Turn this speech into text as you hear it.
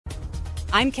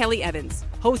I'm Kelly Evans,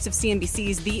 host of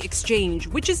CNBC's The Exchange,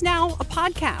 which is now a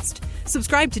podcast.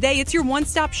 Subscribe today. It's your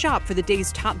one-stop shop for the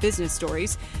day's top business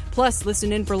stories. Plus,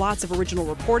 listen in for lots of original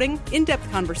reporting, in-depth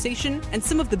conversation, and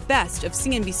some of the best of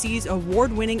CNBC's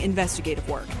award-winning investigative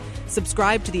work.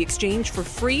 Subscribe to The Exchange for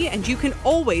free, and you can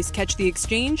always catch The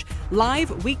Exchange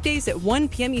live weekdays at 1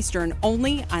 p.m. Eastern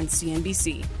only on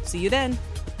CNBC. See you then.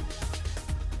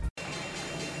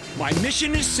 My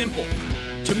mission is simple,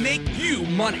 to make you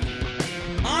money.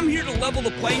 I'm here to level the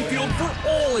playing field for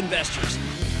all investors.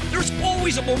 There's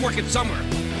always a bull market somewhere,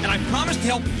 and I promise to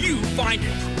help you find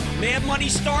it. Mad Money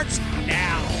starts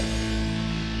now.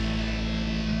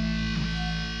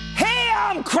 Hey,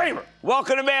 I'm Cramer.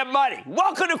 Welcome to Mad Money.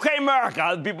 Welcome to Cramerica.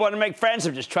 Other people want to make friends.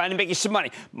 I'm just trying to make you some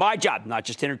money. My job, not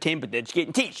just to entertain, but to educate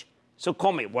and teach. So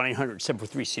call me at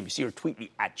 1-800-743-CNBC or tweet me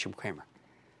at Jim Cramer.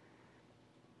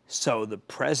 So the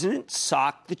president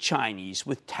socked the Chinese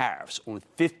with tariffs on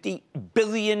 $50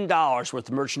 billion worth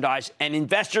of merchandise. And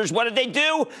investors, what did they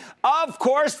do? Of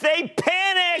course, they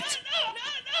panicked.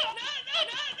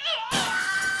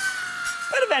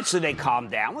 But eventually they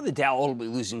calmed down, with the Dow ultimately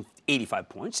losing 85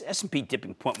 points, S&P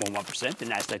dipping 0.11%, the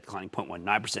Nasdaq declining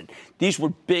 0.19%. These were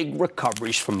big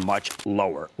recoveries from much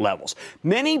lower levels.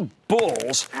 Many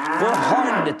bulls were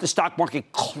heartened that the stock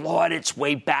market clawed its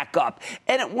way back up,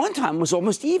 and at one time was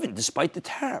almost even, despite the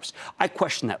tariffs. I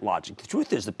question that logic. The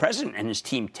truth is the president and his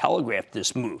team telegraphed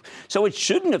this move, so it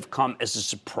shouldn't have come as a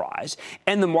surprise,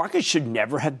 and the market should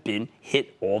never have been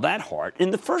hit all that hard in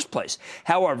the first place.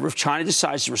 However, if China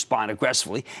decides to respond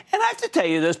aggressively, and I have to tell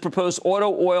you, those proposed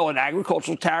auto, oil, and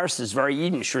agricultural tariffs is very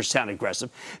even, sure sound aggressive,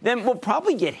 then we'll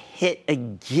probably get hit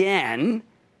again.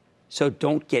 So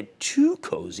don't get too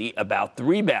cozy about the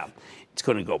rebound. It's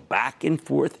going to go back and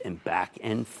forth and back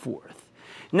and forth.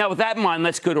 Now, with that in mind,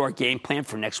 let's go to our game plan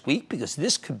for next week, because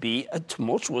this could be a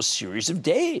tumultuous series of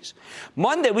days.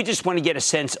 Monday, we just want to get a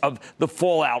sense of the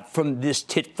fallout from this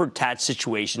tit-for-tat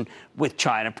situation with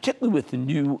China, particularly with the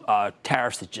new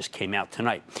tariffs that just came out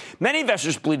tonight. Many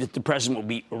investors believe that the president will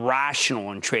be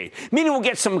rational in trade, meaning we'll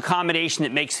get some accommodation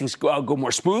that makes things go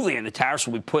more smoothly, and the tariffs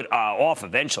will be put off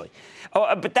eventually.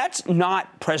 But that's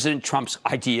not President Trump's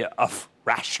idea of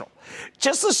rational.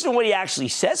 Just listen to what he actually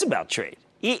says about trade.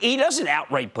 He doesn't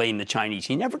outright blame the Chinese.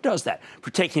 He never does that for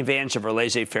taking advantage of our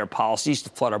laissez-faire policies to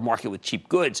flood our market with cheap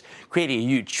goods, creating a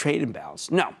huge trade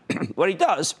imbalance. No, what he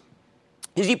does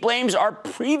is he blames our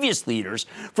previous leaders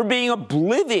for being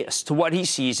oblivious to what he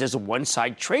sees as a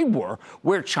one-side trade war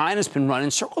where China's been running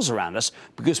circles around us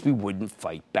because we wouldn't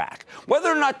fight back.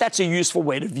 Whether or not that's a useful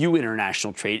way to view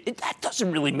international trade, that doesn't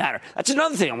really matter. That's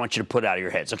another thing I want you to put out of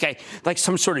your heads, okay? Like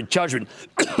some sort of judgment,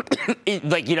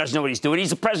 like he doesn't know what he's doing.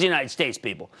 He's the president of the United States,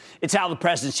 people. It's how the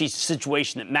president sees the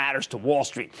situation that matters to Wall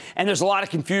Street. And there's a lot of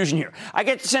confusion here. I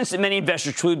get the sense that many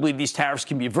investors truly believe these tariffs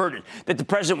can be averted, that the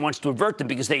president wants to avert them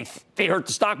because they hurt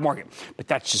the stock market. But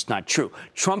that's just not true.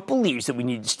 Trump believes that we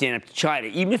need to stand up to China,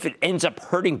 even if it ends up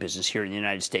hurting business here in the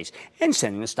United States and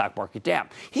sending the stock market down.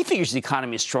 He figures the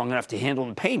economy is strong enough to handle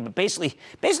the pain. But basically,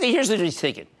 here's what he's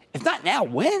thinking. If not now,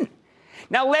 when?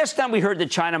 Now, last time we heard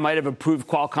that China might have approved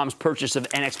Qualcomm's purchase of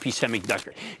NXP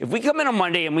Semiconductor. If we come in on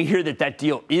Monday and we hear that that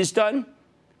deal is done,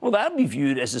 well, that'll be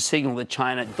viewed as a signal that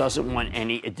China doesn't want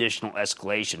any additional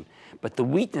escalation. But the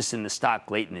weakness in the stock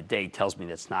late in the day tells me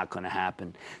that's not going to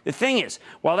happen. The thing is,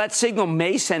 while that signal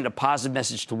may send a positive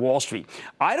message to Wall Street,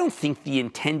 I don't think the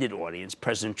intended audience,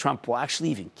 President Trump, will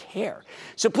actually even care.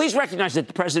 So please recognize that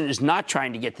the president is not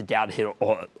trying to get the Dow to hit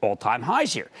all-time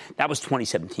highs here. That was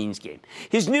 2017's game.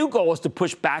 His new goal is to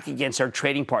push back against our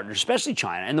trading partners, especially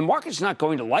China, and the market's not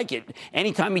going to like it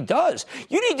anytime he does.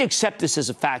 You need to accept this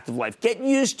as a fact of life. Get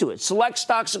used to it. Select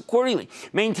stocks accordingly.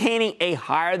 Maintaining a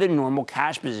higher than normal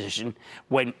cash position.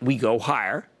 When we go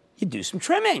higher, you do some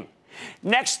trimming.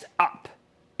 Next up,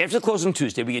 after the close on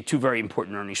Tuesday, we get two very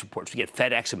important earnings reports. We get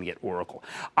FedEx and we get Oracle.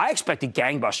 I expect a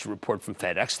gangbuster report from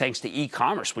FedEx thanks to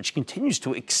e-commerce, which continues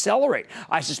to accelerate.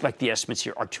 I suspect the estimates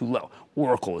here are too low.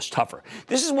 Oracle is tougher.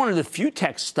 This is one of the few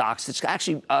tech stocks that's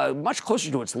actually much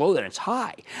closer to its low than its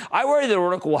high. I worry that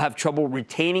Oracle will have trouble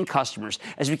retaining customers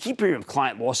as we keep hearing of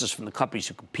client losses from the companies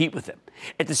who compete with them.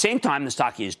 At the same time, the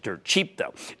stock is dirt cheap,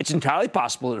 though. It's entirely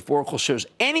possible that if Oracle shows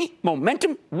any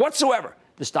momentum whatsoever,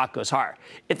 the stock goes higher.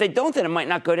 If they don't, then it might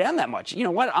not go down that much. You know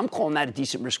what? I'm calling that a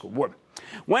decent risk reward.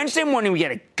 Wednesday morning, we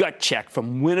get a gut check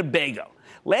from Winnebago.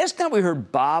 Last night, we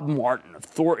heard Bob Martin of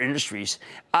Thor Industries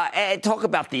talk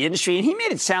about the industry, and he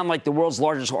made it sound like the world's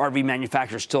largest RV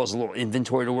manufacturer still has a little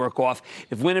inventory to work off.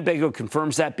 If Winnebago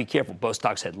confirms that, be careful. Both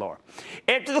stocks head lower.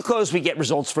 After the close, we get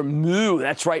results from Moo.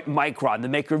 That's right, Micron, the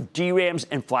maker of DRAMs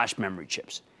and flash memory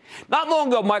chips. Not long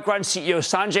ago, Micron CEO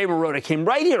Sanjay Mehrotra came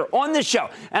right here on this show,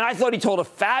 and I thought he told a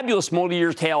fabulous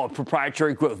multi-year tale of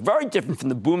proprietary growth, very different from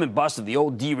the boom and bust of the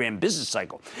old DRAM business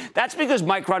cycle. That's because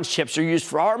Micron's chips are used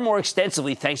far more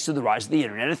extensively thanks to the rise of the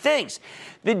Internet of Things.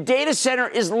 The data center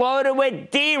is loaded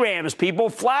with DRAMs, people.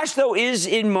 Flash, though, is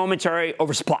in momentary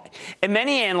oversupply, and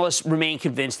many analysts remain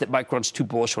convinced that Micron's too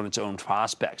bullish on its own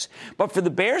prospects. But for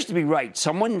the bears to be right,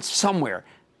 someone somewhere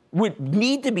would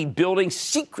need to be building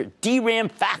secret DRAM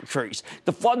factories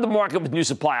to flood the market with new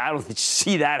supply. I don't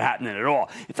see that happening at all.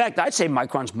 In fact, I'd say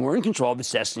Micron's more in control of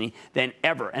its destiny than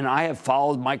ever, and I have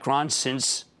followed Micron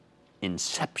since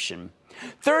inception.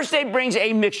 Thursday brings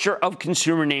a mixture of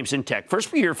consumer names in tech.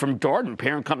 First, we hear from Darden,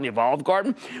 parent company of Olive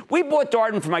Garden. We bought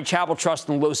Darden for my Charitable Trust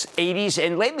in the low 80s,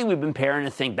 and lately we've been paring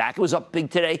the thing back. It was up big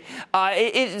today.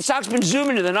 Stock's been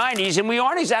zooming to the 90s, and we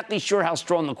aren't exactly sure how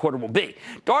strong the quarter will be.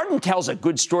 Darden tells a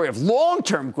good story of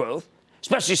long-term growth,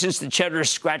 especially since the Cheddar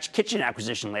Scratch Kitchen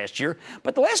acquisition last year.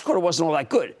 But the last quarter wasn't all that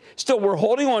good. Still, we're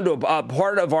holding on to a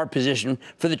part of our position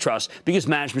for the trust because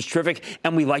management's terrific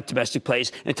and we like domestic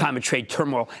plays in a time of trade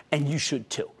turmoil, and you should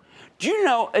too. Do you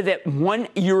know that 1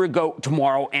 year ago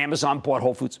tomorrow, Amazon bought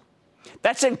Whole Foods?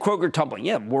 That sent Kroger tumbling.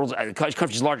 Yeah, world's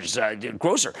country's largest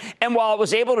grocer. And while it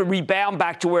was able to rebound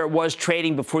back to where it was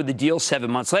trading before the deal 7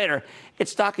 months later,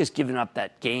 its stock has given up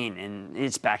that gain, and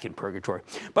it's back in purgatory.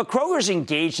 But Kroger's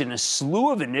engaged in a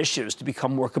slew of initiatives to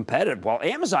become more competitive, while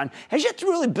Amazon has yet to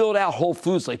really build out Whole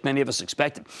Foods like many of us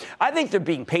expected. I think they're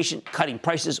being patient, cutting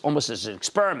prices almost as an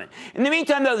experiment. In the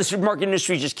meantime, though, the supermarket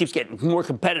industry just keeps getting more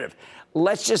competitive.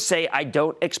 Let's just say I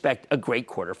don't expect a great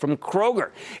quarter from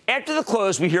Kroger. After the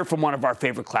close, we hear from one of our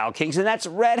favorite cloud kings, and that's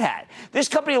Red Hat. This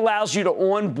company allows you to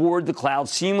onboard the cloud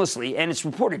seamlessly, and it's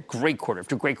reported great quarter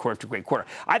after great quarter after great quarter.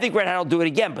 I think Red Hat will do it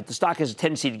again, but the stock has a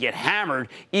tendency to get hammered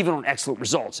even on excellent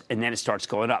results, and then it starts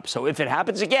going up. So if it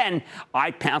happens again,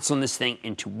 I pounce on this thing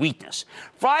into weakness.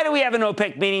 Friday, we have an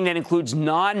OPEC meeting that includes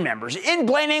non-members. In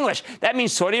plain English, that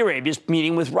means Saudi Arabia is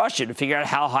meeting with Russia to figure out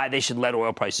how high they should let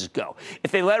oil prices go.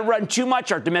 If they let it run too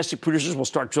much, our domestic producers will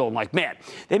start drilling like mad.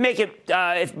 They make it,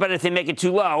 but if they make it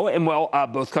too low, and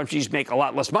both countries make a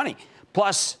lot less money.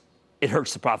 Plus, it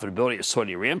hurts the profitability of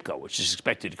Saudi Aramco, which is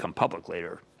expected to come public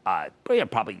later.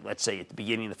 Probably, let's say, at the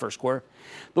beginning of the first quarter.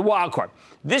 The wild card.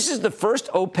 This is the first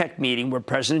OPEC meeting where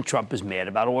President Trump is mad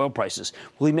about oil prices.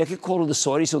 Will he make a call to the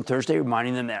Saudis on Thursday,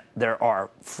 reminding them that there are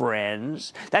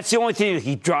friends? That's the only thing that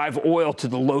can drive oil to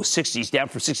the low 60s, down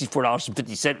from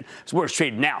 $64.50. It's where it's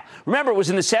traded now. Remember, it was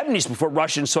in the 70s before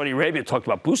Russia and Saudi Arabia talked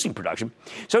about boosting production.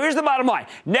 So here's the bottom line.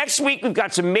 Next week, we've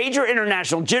got some major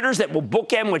international jitters that will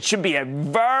bookend what should be a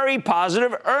very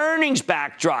positive earnings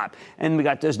backdrop. And we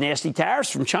got those nasty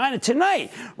tariffs from China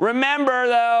tonight. Remember,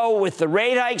 though, with the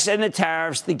rate hikes and the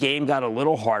tariffs, the game got a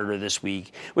little harder this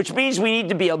week, which means we need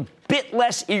to be a bit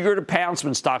less eager to pounce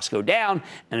when stocks go down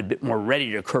and a bit more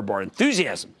ready to curb our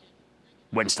enthusiasm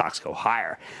when stocks go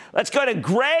higher. Let's go to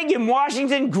Greg in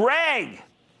Washington. Greg.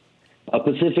 A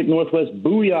Pacific Northwest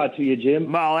booyah to you,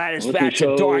 Jim. Well, that's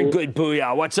a darn good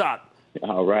booyah. What's up?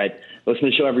 All right. Listen to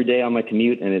the show every day on my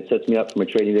commute, and it sets me up for my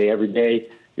trading day every day.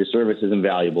 Your service is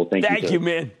invaluable. Thank you. Thank you,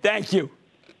 man. Thank you.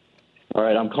 All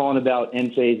right, I'm calling about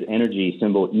Enphase Energy,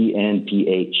 symbol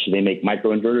ENPH. They make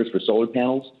microinverters for solar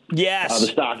panels. Yes. The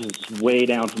stock is way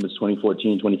down from its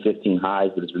 2014, 2015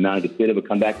 highs, but it's mounted a bit of a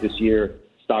comeback this year.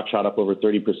 Stock shot up over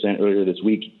 30% earlier this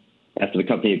week after the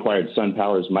company acquired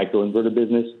SunPower's microinverter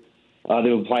business.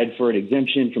 They applied for an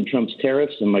exemption from Trump's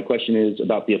tariffs, and my question is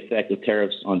about the effect of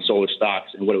tariffs on solar stocks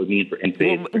and what it would mean for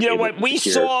Enphase. Well, you know what? We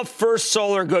saw First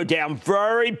Solar go down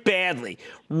very badly.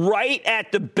 Right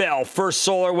at the bell, First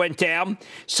Solar went down.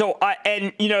 So,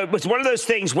 it was one of those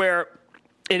things where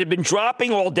it had been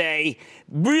dropping all day,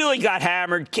 really got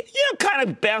hammered, kind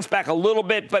of bounced back a little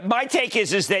bit. But my take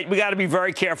is that we got to be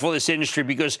very careful in this industry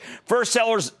because First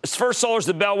Solar's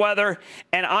the bellwether,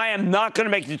 and I am not going to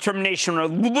make a determination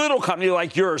on a little company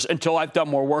like yours until I've done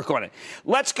more work on it.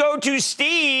 Let's go to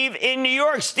Steve in New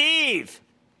York. Steve.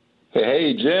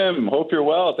 Hey, Jim. Hope you're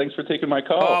well. Thanks for taking my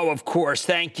call. Oh, of course.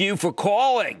 Thank you for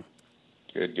calling.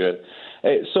 Good.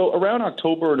 Hey, so around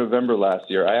October or November last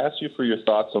year, I asked you for your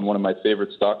thoughts on one of my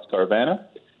favorite stocks, Carvana.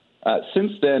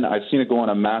 Since then, I've seen it go on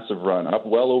a massive run, up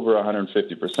well over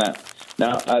 150%.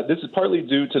 Now, this is partly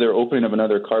due to their opening of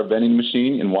another car vending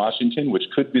machine in Washington, which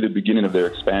could be the beginning of their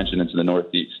expansion into the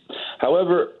Northeast.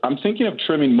 However, I'm thinking of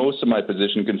trimming most of my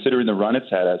position considering the run it's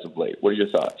had as of late. What are your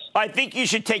thoughts? I think you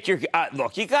should take your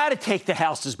look, you got to take the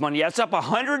house's money. That's up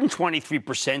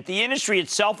 123%. The industry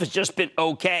itself has just been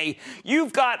okay.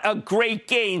 You've got a great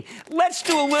gain. Let's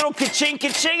do a little ka-ching,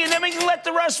 and then we can let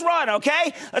the rest run,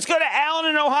 okay? Let's go to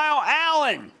Alan in Ohio.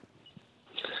 Alan.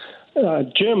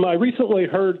 Jim, I recently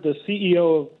heard the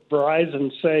CEO of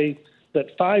Verizon say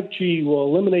that 5G will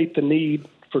eliminate the need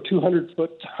for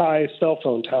 200-foot-high cell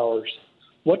phone towers.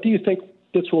 What do you think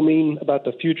this will mean about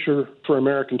the future for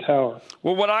American Tower?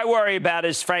 Well, what I worry about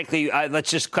is, frankly, let's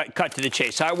just cut to the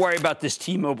chase. I worry about this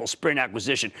T-Mobile Sprint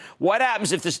acquisition. What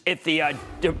happens if the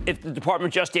Department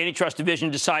of Justice Antitrust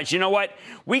Division decides, you know what,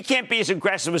 we can't be as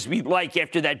aggressive as we'd like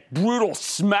after that brutal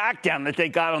smackdown that they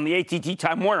got on the AT&T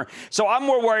Time Warner? So I'm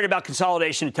more worried about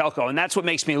consolidation of telco, and that's what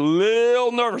makes me a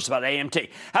little nervous about AMT.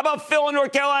 How about Phil in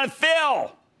North Carolina?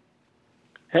 Phil!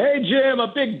 Hey, Jim,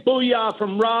 a big booyah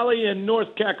from Raleigh and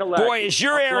North Kakalaki. Boy, is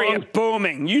your area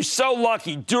booming. You so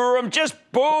lucky. Durham, just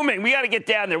booming. We got to get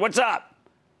down there. What's up?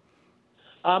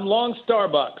 I'm long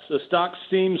Starbucks. The stock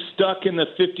seems stuck in the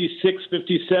 56,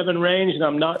 57 range, and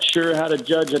I'm not sure how to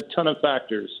judge a ton of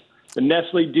factors. The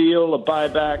Nestle deal, a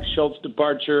buyback, Schultz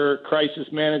departure,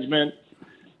 crisis management,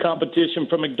 competition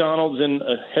from McDonald's, and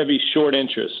a heavy short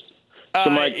interest. So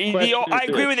I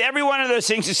agree with every one of those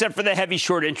things except for the heavy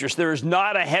short interest. There is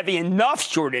not a heavy enough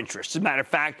short interest. As a matter of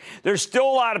fact, there's still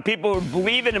a lot of people who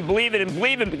believe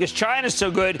it because China's so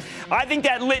good. I think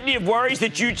that litany of worries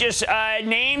that you just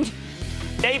named,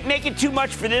 they make it too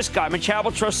much for this guy.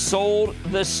 Machabal Trust sold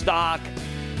the stock.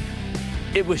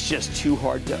 It was just too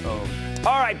hard to own.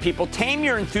 All right, people, tame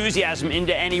your enthusiasm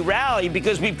into any rally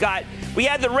because we had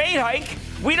the rate hike.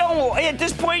 We don't, at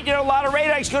this point, a lot of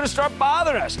rate hikes going to start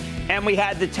bothering us. And we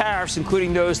had the tariffs,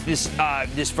 including those this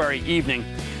very evening.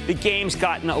 The game's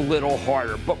gotten a little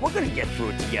harder, but we're going to get through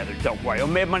it together. Don't worry.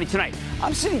 On Mad Money tonight,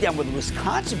 I'm sitting down with a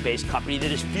Wisconsin-based company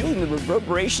that is feeling the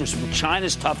reverberations from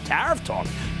China's tough tariff talk.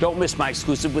 Don't miss my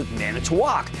exclusive with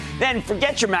Manitowoc. Then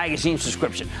forget your magazine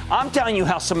subscription. I'm telling you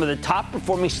how some of the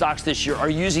top-performing stocks this year are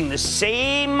using the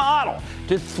same model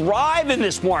to thrive in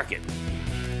this market.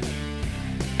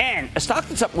 And a stock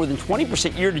that's up more than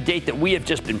 20% year-to-date that we have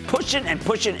just been pushing and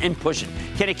pushing and pushing.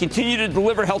 Can it continue to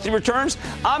deliver healthy returns?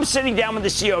 I'm sitting down with the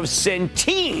CEO of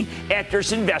Centene after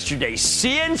its Investor Day,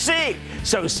 CNC.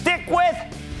 So stick with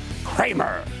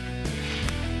Cramer.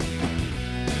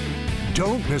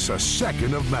 Don't miss a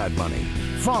second of Mad Money.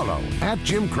 Follow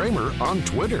 @Jim Cramer on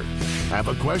Twitter. Have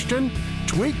a question?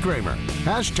 Tweet Cramer.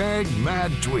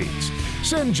 #MadTweets.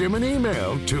 Send Jim an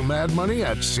email to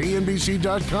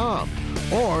madmoney@cnbc.com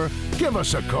or give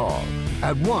us a call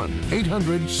at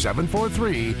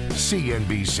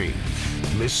 1-800-743-CNBC.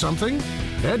 Miss something?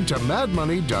 Head to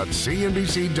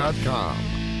madmoney.cnbc.com.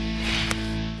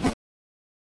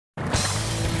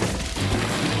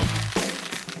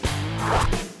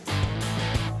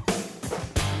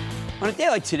 On a day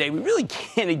like today, we really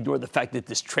can't ignore the fact that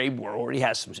this trade war already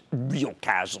has some real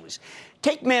casualties.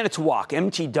 Take Manitowoc,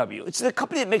 MTW. It's the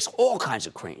company that makes all kinds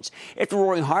of cranes. After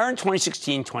roaring higher in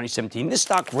 2016, 2017, this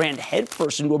stock ran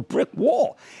headfirst into a brick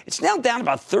wall. It's now down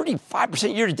about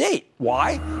 35% year to date.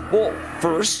 Why? Well,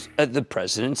 first, the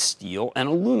president's steel and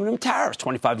aluminum tariffs,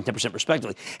 25 and 10%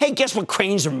 respectively. Hey, guess what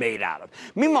cranes are made out of?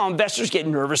 Meanwhile, investors get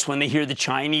nervous when they hear the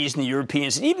Chinese and the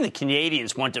Europeans and even the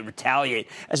Canadians want to retaliate,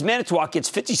 as Manitowoc gets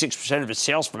 56% of its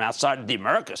sales from outside of the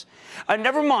Americas.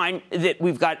 Never mind that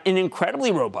we've got an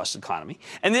incredibly robust economy.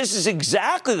 And this is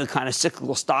exactly the kind of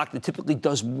cyclical stock that typically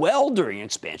does well during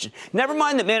expansion. Never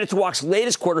mind that Manitowoc's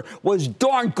latest quarter was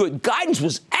darn good. Guidance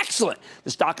was excellent.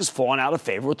 The stock has fallen out of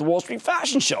favor with the Wall Street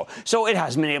fashion show, so it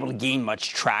hasn't been able to gain much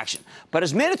traction. But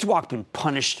has Manitowoc been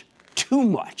punished too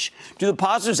much? Do the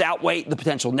positives outweigh the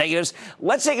potential negatives?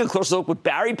 Let's take a closer look with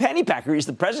Barry Pennypacker. He's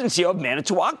the president and CEO of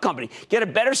Manitowoc Company. Get a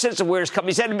better sense of where his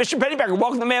company's headed. Mr. Pennypacker,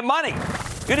 welcome to Mad Money.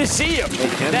 Good to see you.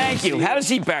 Hey, Thank you. Have a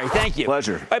seat, Barry. Thank you.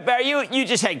 Pleasure. All right, Barry, you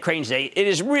just had Cranes Day. It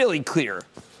is really clear.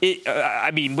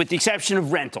 With the exception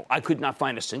of rental, I could not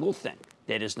find a single thing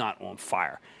that is not on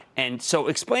fire. And so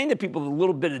explain to people a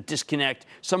little bit of disconnect,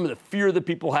 some of the fear that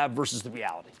people have versus the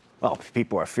reality. Well,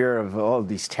 people are fear of all of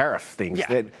these tariff things. Yeah.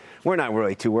 That we're not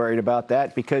really too worried about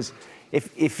that because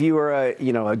if you were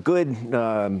a good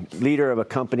leader of a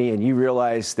company and you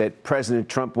realized that President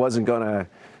Trump wasn't going to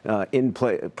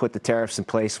put the tariffs in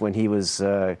place when he was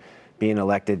being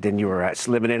elected, then you were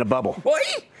living in a bubble.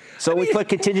 What? So we put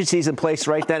contingencies in place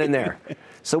right then and there.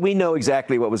 So we know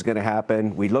exactly what was going to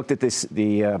happen. We looked at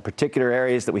the particular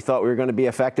areas that we thought we were going to be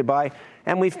affected by,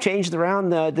 and we've changed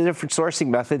around the different sourcing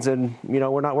methods, and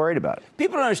we're not worried about it.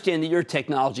 People don't understand that you're a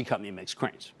technology company that makes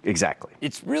cranes. Exactly.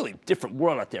 It's really a different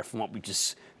world out there from what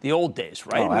the old days,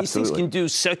 right? Oh, absolutely.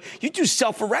 These things you do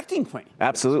self-erecting cranes.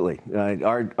 Absolutely.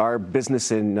 Our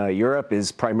business in Europe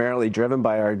is primarily driven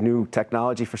by our new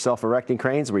technology for self-erecting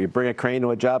cranes, where you bring a crane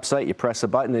to a job site, you press a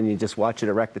button, and you just watch it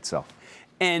erect itself.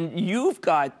 and you've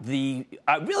got the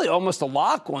really almost a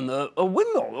lock on the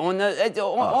windmill, on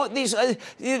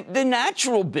the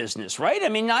natural business, right? I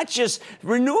mean, not just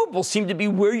renewables seem to be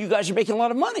where you guys are making a lot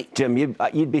of money. Jim,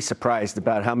 you'd be surprised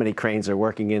about how many cranes are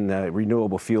working in the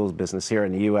renewable fuels business here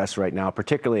in the U.S. right now,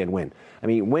 particularly in wind. I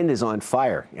mean, wind is on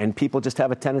fire, and people just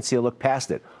have a tendency to look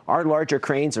past it. Our larger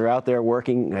cranes are out there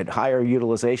working at higher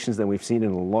utilizations than we've seen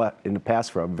in the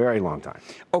past for a very long time.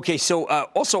 Okay, so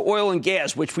also oil and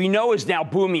gas, which we know is now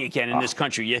booming again in this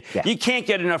country. You can't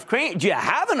get enough cranes. Do you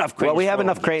have enough cranes? Well, we have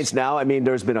enough cranes now. I mean,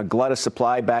 there's been a glut of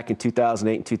supply back in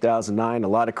 2008 and 2009. A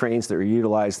lot of cranes that were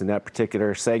utilized in that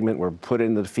particular segment were put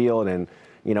into the field, and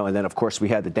then of course we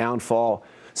had the downfall.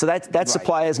 So that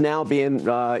supply is now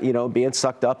being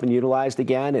sucked up and utilized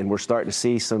again, and we're starting to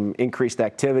see some increased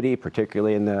activity,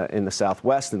 particularly in the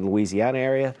Southwest and Louisiana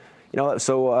area.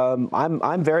 So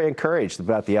I'm very encouraged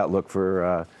about the outlook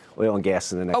for oil and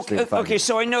gas in the next 3 to 5 years. Okay,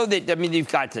 so I know that, you've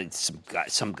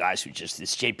got some guys who just,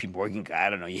 this J.P. Morgan guy, I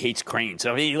don't know, he hates cranes.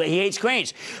 I mean, he hates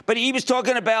cranes. But he was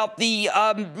talking about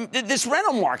this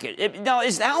rental market. Now,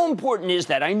 how important is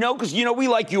that? I know, because, we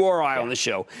like URI on the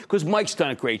show, because Mike's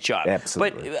done a great job.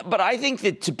 Absolutely. But I think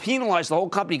that to penalize the whole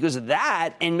company because of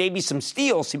that and maybe some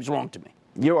steel seems wrong to me.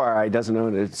 URI doesn't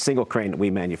own a single crane that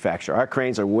we manufacture. Our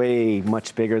cranes are way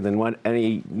much bigger than what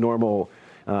any normal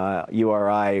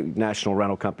URI national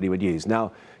rental company would use.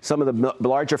 Now, some of the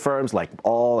larger firms like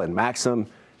All and Maxim,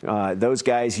 those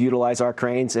guys utilize our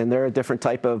cranes, and they're a different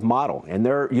type of model, and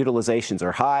their utilizations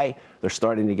are high. They're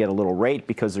starting to get a little rate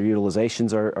because their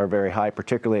utilizations are very high,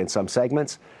 particularly in some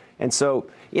segments. And so,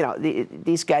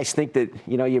 these guys think that,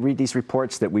 you read these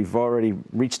reports that we've already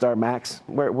reached our max.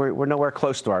 We're nowhere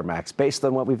close to our max. Based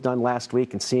on what we've done last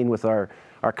week and seen with our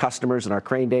customers and our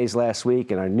crane days last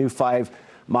week and our new 5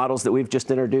 models that we've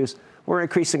just introduced, we're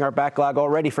increasing our backlog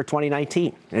already for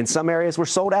 2019. In some areas, we're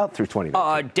sold out through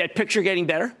 2019. Debt picture getting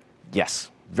better? Yes.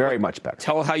 Very much better.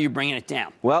 Tell how you're bringing it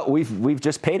down. Well, we've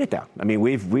just paid it down. I mean,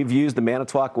 we've used the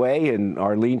Manitowoc way and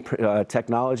our lean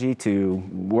technology to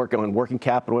work on working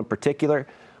capital in particular.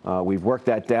 We've worked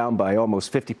that down by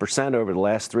almost 50% over the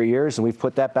last 3 years, and we've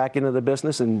put that back into the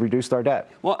business and reduced our debt.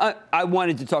 Well, I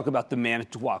wanted to talk about the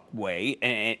Manitowoc way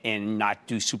and not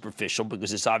do superficial,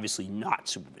 because it's obviously not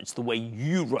superficial. It's the way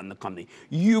you run the company.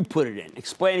 You put it in.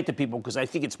 Explain it to people, because I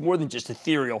think it's more than just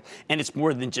ethereal, and it's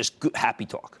more than just good, happy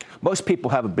talk. Most people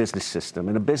have a business system,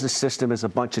 and a business system is a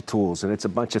bunch of tools, and it's a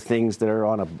bunch of things that are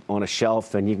on a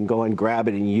shelf, and you can go and grab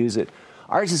it and use it.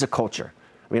 Ours is a culture.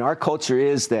 I mean, our culture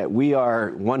is that we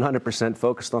are 100%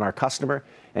 focused on our customer,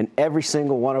 and every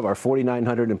single one of our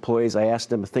 4,900 employees, I ask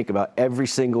them to think about every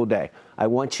single day. I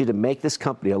want you to make this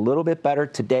company a little bit better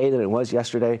today than it was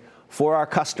yesterday for our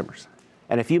customers.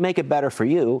 And if you make it better for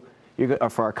you,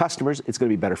 for our customers, it's going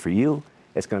to be better for you,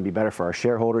 it's going to be better for our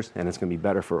shareholders, and it's going to be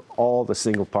better for all the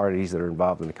single parties that are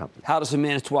involved in the company. How does the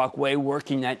Manitowoc way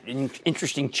work in that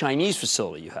interesting Chinese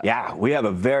facility you have? Yeah, we have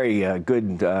a very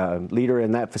good leader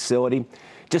in that facility.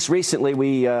 Just recently,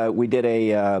 we did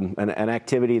an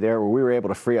activity there where we were able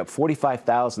to free up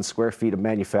 45,000 square feet of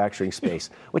manufacturing space,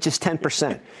 which is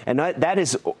 10%. And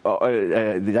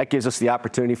that gives us the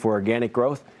opportunity for organic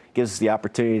growth, gives us the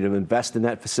opportunity to invest in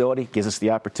that facility, gives us the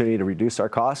opportunity to reduce our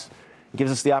costs,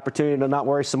 gives us the opportunity to not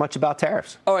worry so much about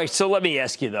tariffs. All right, so let me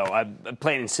ask you, though,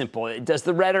 plain and simple, does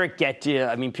the rhetoric get to you?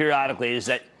 I mean, periodically,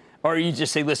 or you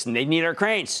just say, listen, they need our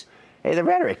cranes? Hey, the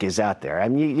rhetoric is out there. I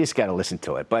mean, you just got to listen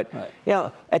to it. But,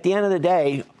 at the end of the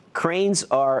day, cranes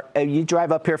are, you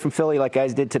drive up here from Philly like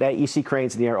guys did today, you see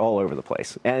cranes in the air all over the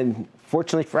place. And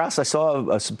fortunately for us, I saw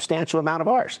a substantial amount of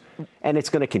ours. And it's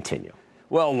going to continue.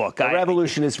 Well, look, the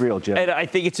revolution is real, Jim. And I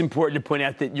think it's important to point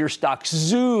out that your stock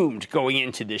zoomed going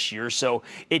into this year. So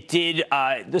it did.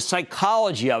 The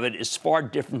psychology of it is far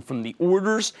different from the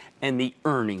orders and the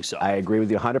earnings of it. I agree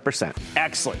with you 100%.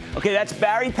 Excellent. Okay, that's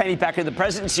Barry Pennypacker, the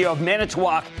president and CEO of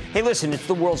Manitowoc. Hey, listen, it's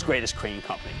the world's greatest crane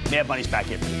company. Mad Money's back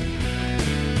here for you.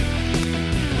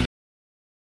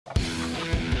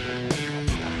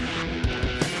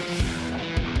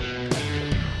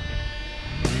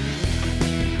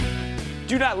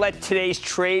 Do not let today's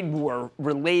trade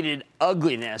war-related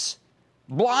ugliness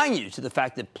blind you to the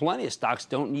fact that plenty of stocks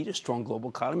don't need a strong global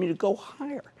economy to go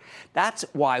higher. That's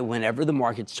why whenever the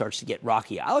market starts to get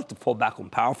rocky, I like to fall back on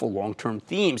powerful long-term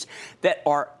themes that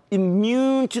are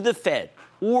immune to the Fed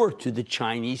or to the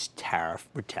Chinese tariff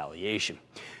retaliation.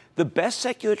 The best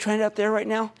secular trend out there right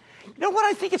now, you know what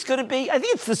I think it's going to be? I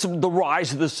think it's the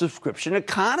rise of the subscription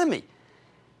economy.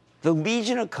 The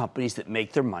legion of companies that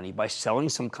make their money by selling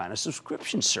some kind of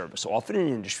subscription service, often in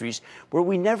industries where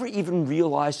we never even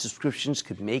realized subscriptions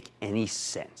could make any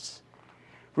sense.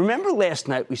 Remember last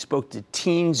night we spoke to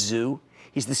Teen Zoo?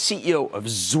 He's the CEO of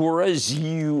Zuora,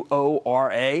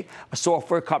 Z-U-O-R-A, a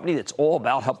software company that's all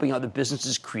about helping other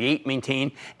businesses create,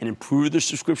 maintain, and improve their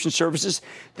subscription services.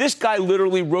 This guy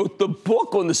literally wrote the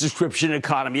book on the subscription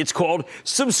economy. It's called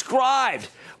Subscribed,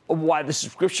 why the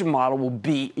subscription model will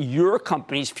be your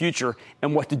company's future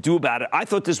and what to do about it. I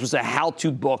thought this was a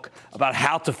how-to book about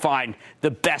how to find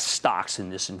the best stocks in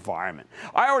this environment.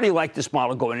 I already liked this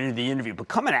model going into the interview, but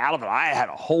coming out of it, I had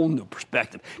a whole new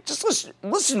perspective. Just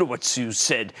listen to what Sue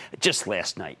said just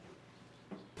last night.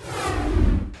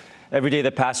 Every day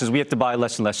that passes, we have to buy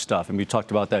less and less stuff. And we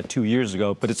talked about that 2 years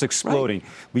ago, but it's exploding. Right.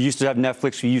 We used to have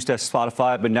Netflix, we used to have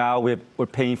Spotify, but now we're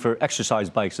paying for exercise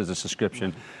bikes as a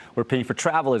subscription. We're paying for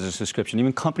travel as a subscription.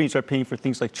 Even companies are paying for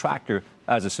things like Tractor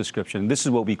as a subscription. This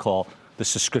is what we call the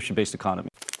subscription-based economy.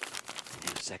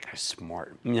 That guy's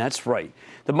smart. I mean, that's right.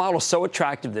 The model's so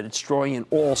attractive that it's drawing in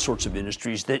all sorts of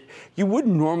industries that you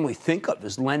wouldn't normally think of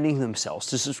as lending themselves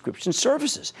to subscription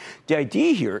services. The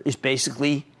idea here is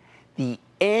basically the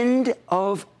end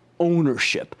of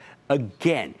ownership.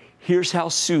 Again, here's how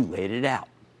Sue laid it out.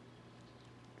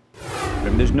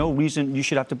 There's no reason you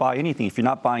should have to buy anything. If you're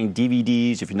not buying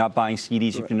DVDs, if you're not buying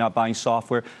CDs, if you're not buying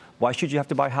software, why should you have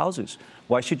to buy houses?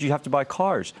 Why should you have to buy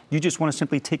cars? You just want to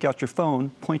simply take out your phone,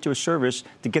 point to a service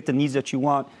to get the needs that you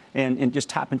want, and just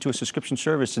tap into a subscription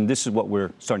service. And this is what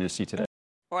we're starting to see today.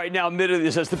 All right, now, admittedly,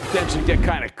 this has the potential to get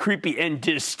kind of creepy and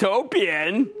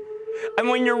dystopian. And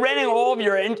when you're renting all of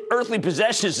your earthly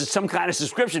possessions as some kind of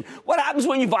subscription, what happens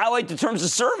when you violate the terms of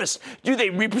service? Do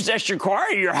they repossess your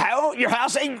car, your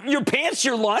house, your pants,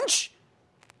 your lunch?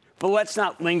 But let's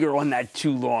not linger on that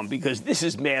too long, because this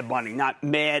is mad money, not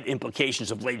mad implications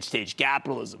of late-stage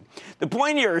capitalism. The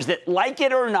point here is that, like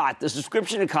it or not, the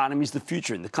subscription economy is the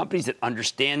future, and the companies that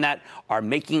understand that are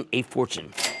making a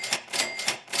fortune.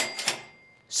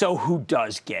 So who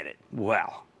does get it?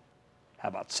 Well, how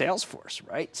about Salesforce,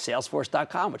 right?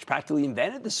 Salesforce.com, which practically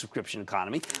invented the subscription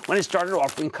economy when it started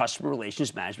offering customer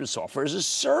relations management software as a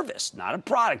service, not a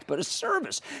product, but a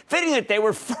service. Fitting that they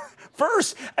were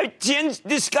first.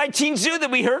 This guy, Teen Zhu,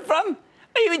 that we heard from,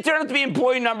 he turned out to be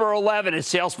employee number 11 at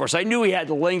Salesforce. I knew he had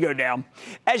the lingo down.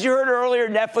 As you heard earlier,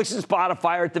 Netflix and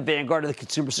Spotify are at the vanguard of the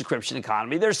consumer subscription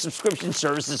economy. Their subscription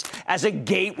services as a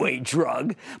gateway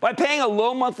drug. By paying a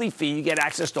low monthly fee, you get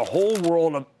access to a whole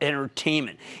world of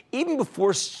entertainment. Even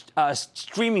before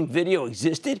streaming video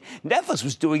existed, Netflix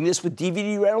was doing this with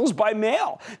DVD rentals by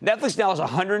mail. Netflix now has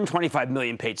 125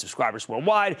 million paid subscribers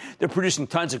worldwide. They're producing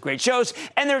tons of great shows,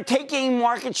 and they're taking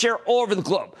market share all over the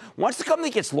globe. Once the company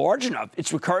gets large enough,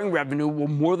 its recurring revenue will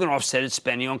more than offset its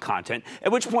spending on content,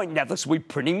 at which point Netflix will be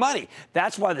printing money.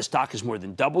 That's why the stock has more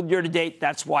than doubled year to date.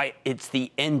 That's why it's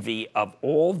the envy of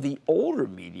all the older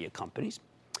media companies.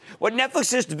 What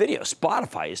Netflix is to video,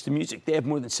 Spotify is to music. They have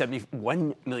more than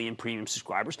 71 million premium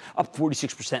subscribers, up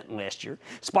 46% in last year.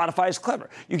 Spotify is clever.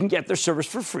 You can get their service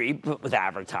for free, but with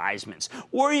advertisements.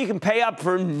 Or you can pay up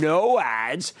for no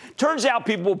ads. Turns out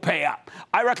people will pay up.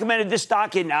 I recommended this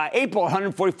stock in April,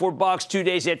 $144, 2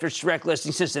 days after its direct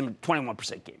listing. Since then,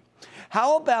 21% gain.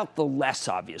 How about the less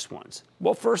obvious ones?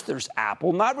 Well, first, there's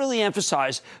Apple, not really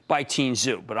emphasized by Teen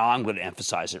Zhu, but I'm going to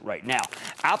emphasize it right now.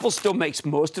 Apple still makes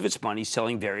most of its money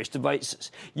selling various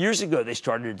devices. Years ago, they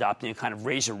started adopting a kind of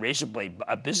razor blade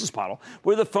business model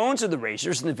where the phones are the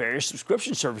razors and the various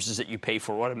subscription services that you pay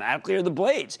for automatically are the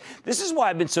blades. This is why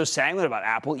I've been so sanguine about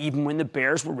Apple, even when the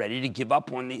bears were ready to give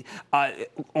up on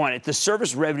it. The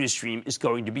service revenue stream is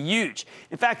going to be huge.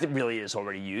 In fact, it really is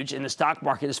already huge, and the stock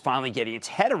market is finally getting its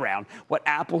head around what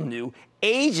Apple knew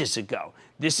ages ago.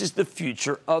 This is the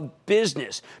future of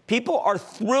business. People are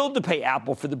thrilled to pay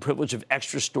Apple for the privilege of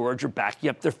extra storage or backing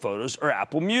up their photos or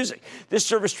Apple Music. This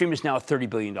service stream is now a $30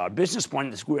 billion business,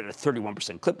 one that's grew at a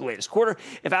 31% clip the latest quarter.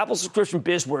 If Apple's subscription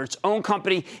biz were its own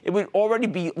company, it would already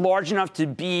be large enough to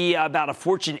be about a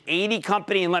Fortune 80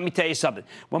 company. And let me tell you something.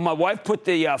 When my wife put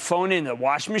the phone in the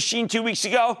washing machine 2 weeks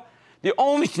ago, the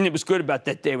only thing that was good about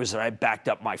that day was that I backed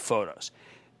up my photos.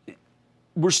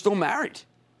 We're still married.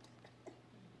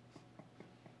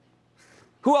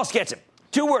 Who else gets it?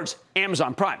 2 words,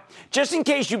 Amazon Prime. Just in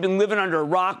case you've been living under a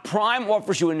rock, Prime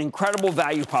offers you an incredible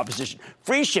value proposition.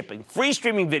 Free shipping, free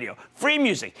streaming video, free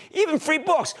music, even free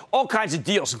books, all kinds of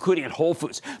deals, including at Whole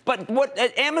Foods. But what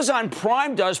Amazon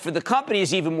Prime does for the company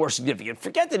is even more significant.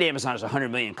 Forget that Amazon has 100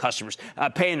 million customers,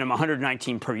 paying them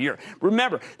 $119 per year.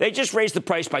 Remember, they just raised the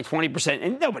price by 20%,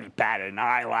 and nobody batted an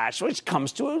eyelash, which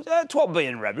comes to $12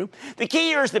 billion in revenue. The key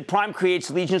here is that Prime creates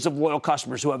legions of loyal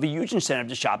customers who have a huge incentive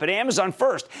to shop at Amazon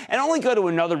first, and only go to to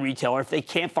another retailer if they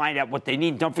can't find out what they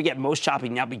need. Don't forget, most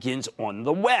shopping now begins on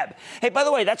the web. Hey, by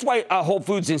the way, that's why Whole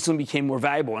Foods instantly became more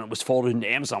valuable when it was folded into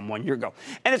Amazon 1 year ago.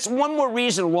 And it's one more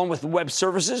reason, along with the web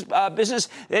services business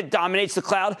that dominates the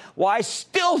cloud, why I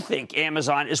still think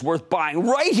Amazon is worth buying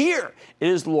right here. It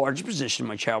is the largest position in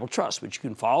my charitable trust, which you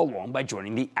can follow along by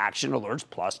joining the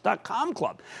ActionAlertsPlus.com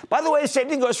club. By the way, the same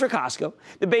thing goes for Costco.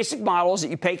 The basic model is that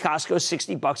you pay Costco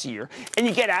 $60 a year, and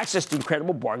you get access to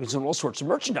incredible bargains and all sorts of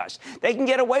merchandise. They can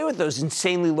get away with those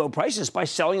insanely low prices by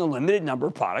selling a limited number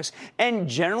of products and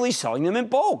generally selling them in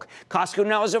bulk. Costco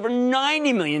now has over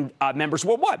 90 million members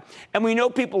worldwide, and we know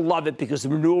people love it because the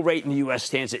renewal rate in the U.S.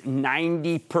 stands at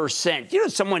 90%. You know,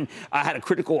 someone had a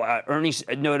critical earnings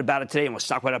note about it today, and the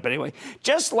stock went up anyway.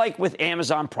 Just like with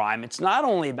Amazon Prime, it's not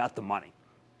only about the money.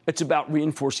 It's about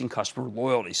reinforcing customer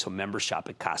loyalty so members shop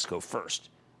at Costco first,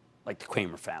 like the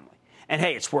Cramer family. And,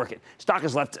 hey, it's working. Stock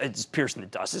has left, it's piercing the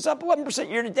dust. It's up 11%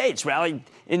 year to date. It's rallied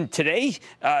in today.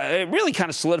 It really kind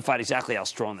of solidified exactly how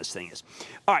strong this thing is.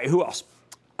 All right, who else?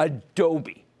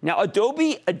 Adobe. Now,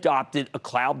 Adobe adopted a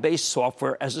cloud-based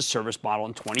software as a service model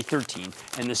in 2013,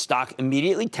 and the stock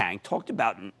immediately tanked, talked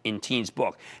about in Teen's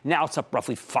book. Now it's up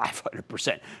roughly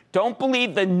 500%. Don't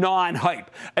believe the non-hype.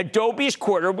 Adobe's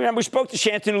quarter, remember we spoke to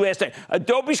Shantanu last night,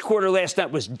 Adobe's quarter last night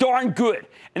was darn good,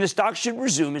 and the stock should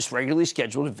resume its regularly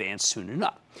scheduled advance soon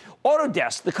enough.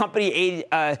 Autodesk,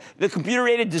 the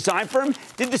computer-aided design firm,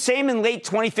 did the same in late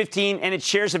 2015, and its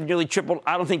shares have nearly tripled.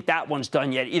 I don't think that one's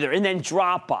done yet either. And then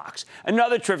Dropbox,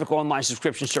 another terrific online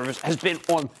subscription service, has been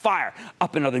on fire,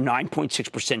 up another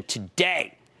 9.6%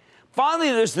 today. Finally,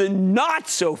 there's the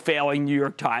not-so-failing New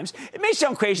York Times. It may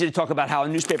sound crazy to talk about how a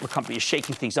newspaper company is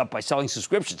shaking things up by selling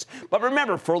subscriptions. But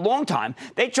remember, for a long time,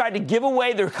 they tried to give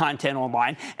away their content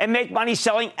online and make money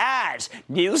selling ads.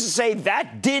 Needless to say,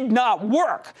 that did not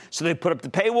work. So they put up the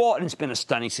paywall, and it's been a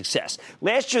stunning success.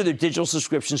 Last year, their digital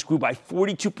subscriptions grew by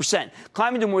 42%,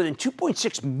 climbing to more than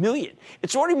 2.6 million.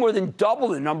 It's already more than double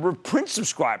the number of print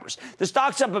subscribers. The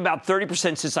stock's up about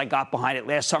 30% since I got behind it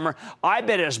last summer. I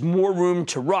bet it has more room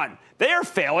to run. They are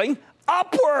failing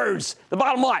upwards. The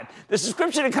bottom line, the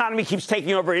subscription economy keeps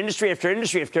taking over industry after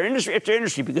industry after industry after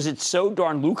industry because it's so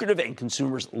darn lucrative and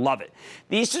consumers love it.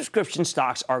 These subscription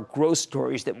stocks are growth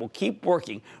stories that will keep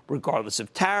working regardless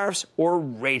of tariffs or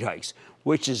rate hikes,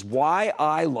 which is why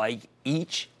I like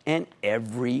each and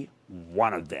every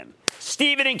one of them.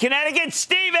 Stephen in Connecticut.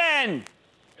 Stephen!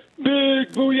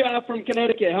 Big booyah from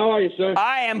Connecticut. How are you, sir?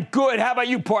 I am good. How about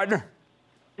you, partner?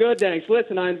 Good, thanks.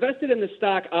 Listen, I invested in the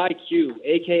stock IQ,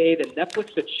 a.k.a. the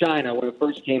Netflix of China, when it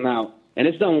first came out, and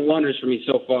it's done wonders for me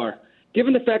so far.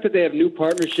 Given the fact that they have new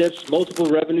partnerships, multiple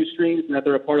revenue streams, and that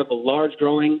they're a part of a large,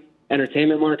 growing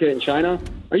entertainment market in China,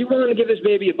 are you willing to give this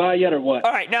baby a buy yet or what?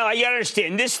 All right, now you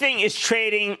understand, this thing is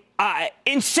trading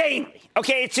insanely.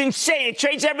 Okay, it's insane. It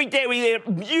trades every day.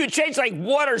 It trades like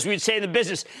waters, we'd say in the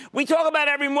business. We talk about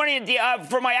it every morning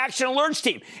for my Action Alerts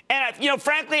team. And,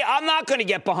 frankly, I'm not going to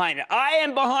get behind it. I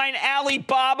am behind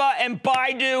Alibaba and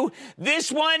Baidu.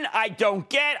 This one I don't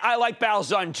get. I like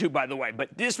Baozun, too, by the way.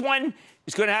 But this one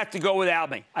is going to have to go without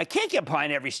me. I can't get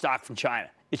behind every stock from China.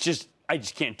 I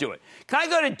just can't do it. Can I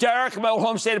go to Derek in my old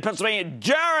home state of Pennsylvania?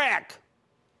 Derek!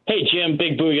 Hey, Jim,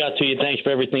 big booyah to you. Thanks for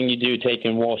everything you do,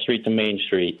 taking Wall Street to Main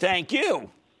Street. Thank you.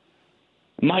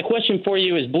 My question for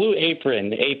you is Blue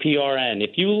Apron, APRN.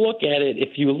 If you look at it,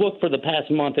 if you look for the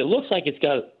past month, it looks like it's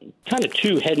got kind of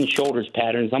two head and shoulders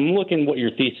patterns. I'm looking what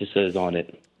your thesis is on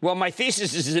it. Well, my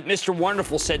thesis is that Mr.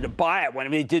 Wonderful said to buy it when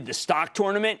they did the stock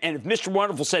tournament. And if Mr.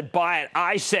 Wonderful said buy it,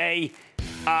 I say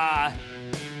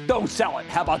don't sell it.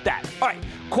 How about that? All right.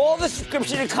 Call the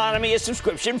subscription economy a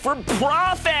subscription for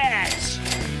profits.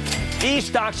 These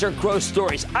stocks are growth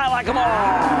stories. I like them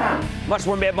all. Much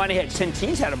more Mad Money ahead.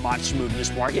 Centene's had a monster move in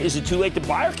this market. Is it too late to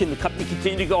buy, or can the company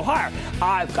continue to go higher?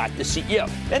 I've got the CEO.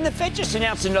 Then the Fed just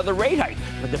announced another rate hike,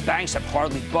 but the banks have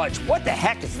hardly budged. What the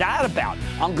heck is that about?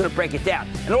 I'm going to break it down.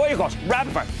 And oil goes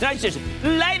rapid fire. Tonight's just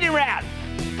lightning round.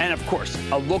 And, of course,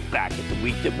 a look back at the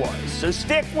week that was. So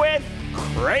stick with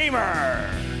Cramer.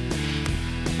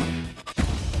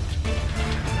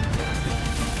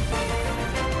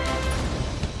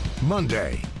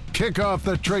 Monday, kick off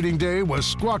the trading day with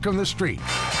Squawk on the Street.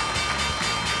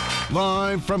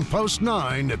 Live from Post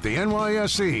 9 at the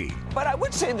NYSE. But I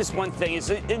would say this one thing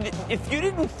is, if you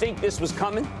didn't think this was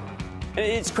coming,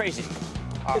 it's crazy.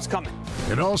 It's coming.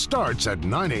 It all starts at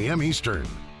 9 a.m. Eastern.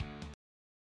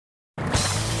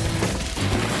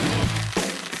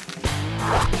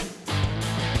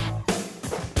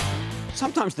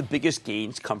 sometimes the biggest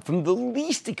gains come from the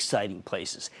least exciting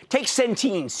places. Take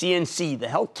Centene, CNC, the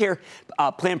healthcare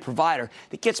plan provider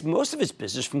that gets most of its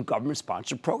business from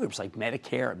government-sponsored programs like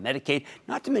Medicare and Medicaid,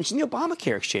 not to mention the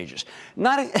Obamacare exchanges.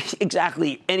 Not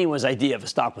exactly anyone's idea of a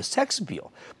stock with sex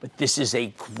appeal, but this is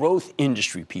a growth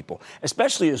industry, people,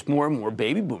 especially as more and more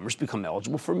baby boomers become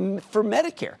eligible for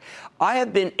Medicare. I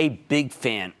have been a big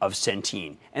fan of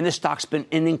Centene, and the stock's been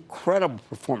an incredible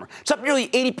performer. It's up nearly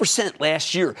 80%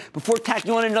 last year before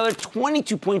tacking on another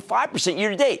 22.5% year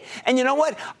to date. And you know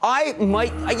what?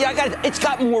 It's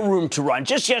got more room to run.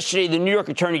 Just yesterday, the New York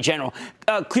Attorney General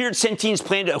cleared Centene's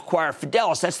plan to acquire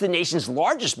Fidelis. That's the nation's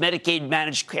largest Medicaid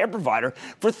managed care provider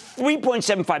for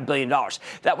 $3.75 billion.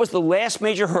 That was the last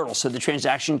major hurdle, so the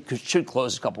transaction should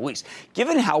close in a couple weeks.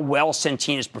 Given how well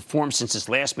Centene has performed since its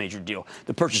last major deal,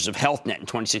 the purchase of HealthNet in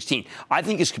 2016, I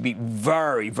think this could be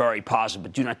very, very positive,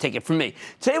 but do not take it from me.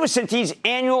 Today was Centene's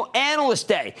annual Analyst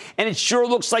Day, and it sure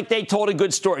looks like they told a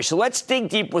good story. So let's dig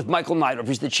deep with Michael Neidorff,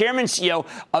 who's the chairman and CEO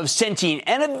of Centene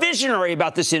and a visionary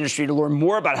about this industry, to learn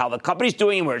more about how the company's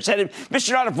doing and where it's headed.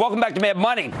 Mr. Neidorff, welcome back to Mad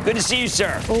Money. Good to see you,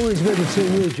 sir. Always good to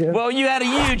see you, Jim. Well, you had a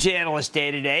huge Analyst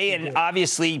Day today, and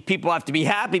obviously people have to be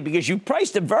happy because you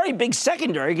priced a very big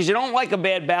secondary because you don't like a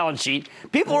bad balance sheet.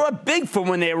 People were up big for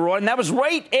when they were on, and that was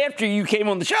right after you came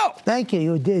on the show. Thank you.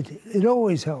 You did. It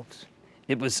always helps.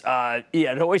 It was,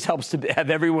 it always helps to have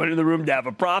everyone in the room to have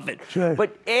a profit. Sure.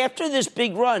 But after this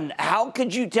big run, how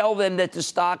could you tell them that the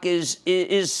stock is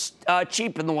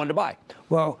cheap and the one to buy?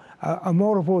 Well, our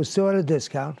multiple is still at a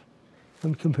discount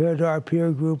when compared to our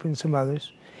peer group and some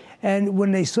others. And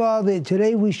when they saw that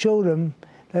today, we showed them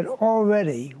that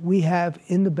already we have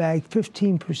in the bag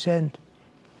 15%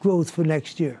 growth for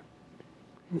next year.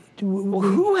 Well,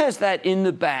 who has that in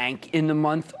the bank in the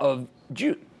month of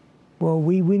June? Well,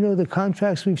 we know the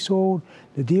contracts we've sold,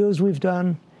 the deals we've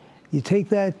done. You take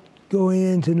that going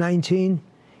into 19,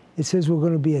 it says we're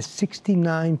going to be a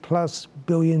 $69+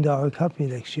 billion company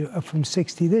next year, up from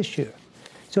 60 this year.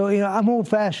 So, I'm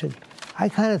old-fashioned. I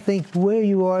kind of think where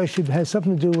you are should have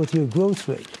something to do with your growth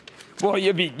rate. Well,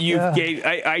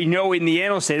 I know in the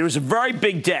Analyst Day, there was a very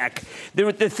big deck.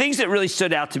 The things that really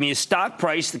stood out to me is stock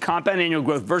price, the compound annual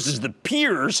growth versus the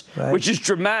peers, right, which is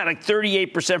dramatic,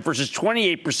 38% versus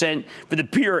 28% for the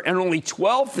peer and only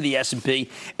 12% for the S&P.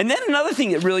 And then another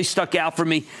thing that really stuck out for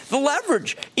me, the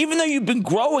leverage. Even though you've been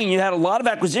growing, you had a lot of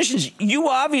acquisitions, you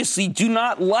obviously do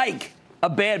not like a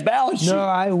bad balance sheet.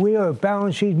 No, we are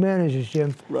balance sheet managers,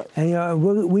 Jim. Right. And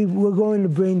we're going to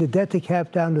bring the debt to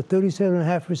cap down to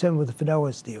 37.5% with the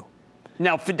Fidelis deal.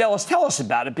 Now, Fidelis, tell us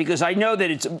about it, because I know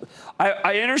that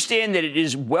I understand that it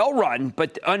is well run,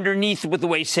 but underneath with the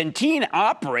way Centene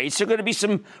operates, there are going to be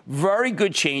some very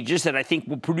good changes that I think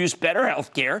will produce better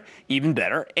health care, even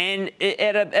better, and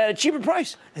at a cheaper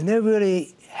price. And they're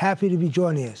really happy to be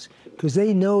joining us because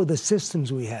they know the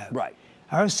systems we have. Right.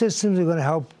 Our systems are going to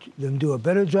help them do a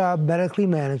better job medically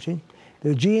managing.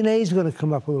 Their G&A is going to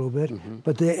come up a little bit,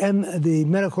 but the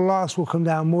medical loss will come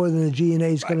down more than the G&A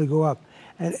is going to go up.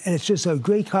 And it's just a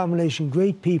great combination,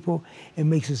 great people. It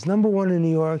makes us number one in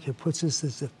New York. It puts us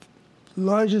as the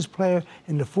largest player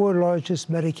in the 4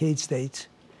 largest Medicaid states.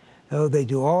 They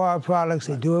do all our products.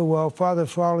 They do it well. Father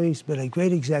Frawley's been a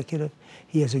great executive.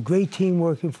 He has a great team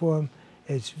working for him.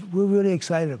 We're really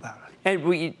excited about it. And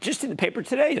we just in the paper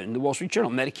today, in the Wall Street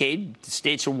Journal, Medicaid, the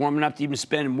states are warming up to even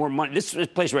spend more money. This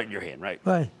plays right in your hand, right?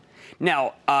 Right.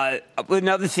 Now,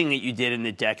 another thing that you did in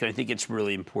the deck, and I think it's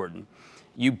really important,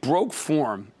 you broke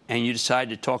form and you decided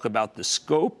to talk about the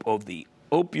scope of the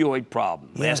opioid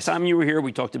problem. Yes. Last time you were here,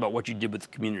 we talked about what you did with the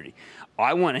community.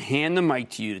 I want to hand the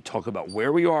mic to you to talk about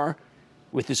where we are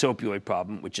with this opioid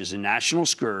problem, which is a national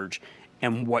scourge,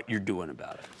 and what you're doing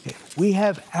about it. We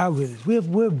have algorithms.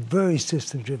 We're very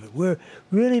system-driven. We're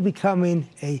really becoming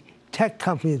a tech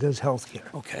company that does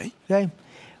healthcare. Okay.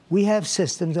 We have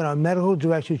systems, and our medical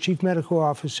director, chief medical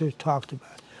officer, talked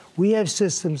about it. We have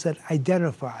systems that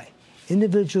identify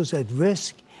individuals at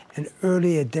risk and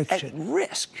early addiction. At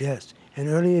risk? Yes, and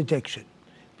early addiction.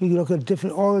 We look at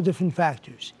all the different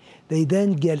factors. They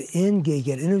then get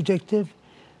interdictive.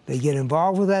 They get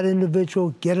involved with that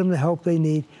individual, get them the help they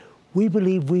need. We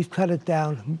believe we've cut it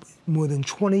down more than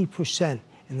 20%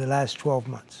 in the last 12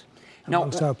 months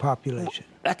amongst our population.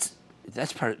 That's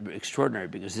part of extraordinary,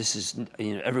 because this is,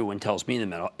 everyone tells me in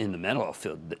the mental health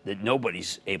field that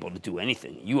nobody's able to do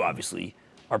anything. You obviously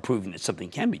are proving that something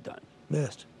can be done.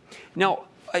 Yes. Now,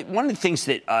 one of the things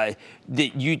that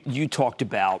you talked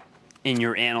about in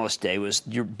your Analyst Day was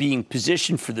you're being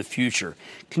positioned for the future.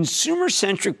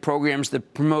 Consumer-centric programs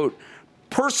that promote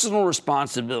personal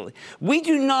responsibility. We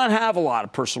do not have a lot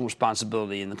of personal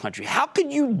responsibility in the country. How can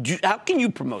you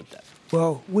promote that?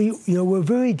 Well, we're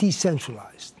very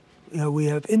decentralized. We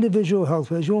have individual health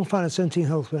plans. You won't find a Centene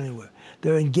health plan anywhere.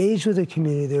 They're engaged with the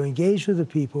community. They're engaged with the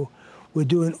people. We're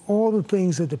doing all the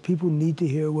things that the people need to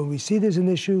hear. When we see there's an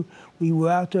issue, we were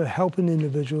out there helping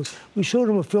individuals. We showed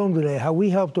them a film today, how we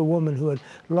helped a woman who had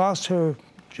lost her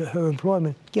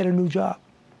employment get a new job.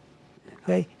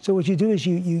 Okay? So what you do is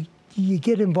you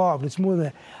get involved. It's more than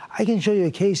that. I can show you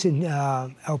a case in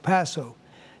El Paso.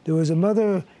 There was a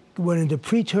mother who went into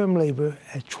preterm labor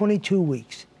at 22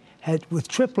 weeks, with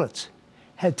triplets,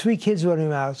 had 3 kids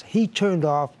running around, heat turned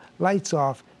off, lights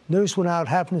off, nurse went out,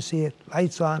 happened to see it,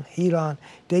 lights on, heat on,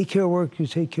 daycare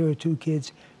workers take care of 2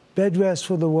 kids, bed rest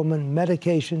for the woman,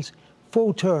 medications,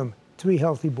 full term, 3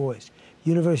 healthy boys.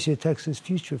 University of Texas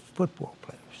future football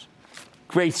players.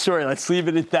 Great story. Let's leave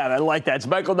it at that. I like that. It's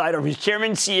Michael Neidorff. He's chairman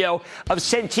and CEO of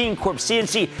Centene Corp,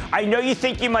 CNC. I know you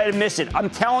think you might have missed it. I'm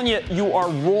telling you, you are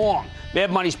wrong. They have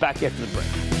Money's back after the break.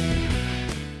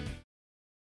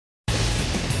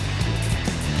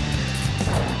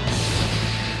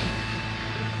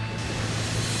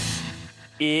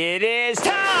 It is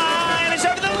time. It's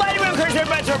over the lightning round. Encourage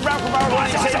everybody to round from our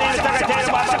line.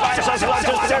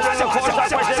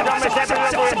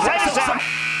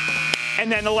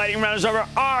 And then the lightning round is over.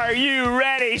 Are you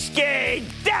ready, Ski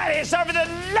Daddy? It's over the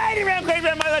lightning round.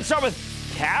 Let's start with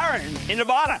Karen in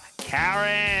Nevada.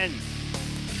 Karen.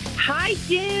 Hi,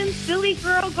 Jim. Philly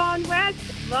girl gone west.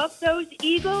 Love those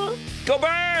Eagles. Go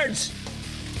Birds.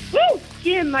 Woo!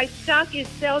 Jim, my stock is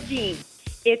Celgene.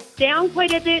 It's down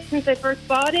quite a bit since I first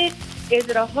bought it. Is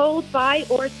it a hold, buy,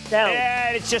 or sell?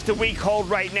 And it's just a weak hold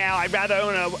right now. I'd rather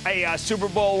own a Super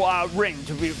Bowl ring,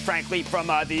 to be frankly, from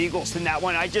the Eagles than that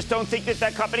one. I just don't think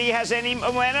that company has any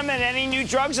momentum and any new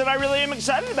drugs that I really am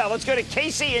excited about. Let's go to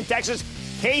Casey in Texas.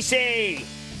 Casey.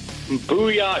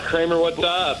 Booyah, Cramer, what's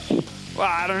up? Well,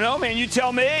 I don't know, man. You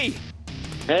tell me.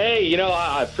 Hey,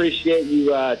 I appreciate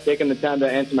you taking the time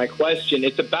to answer my question.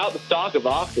 It's about the stock of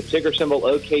Okta, ticker symbol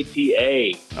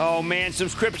OKTA. Oh, man,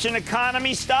 subscription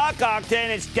economy stock, Okta,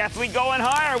 and it's definitely going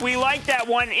higher. We like that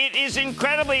one. It is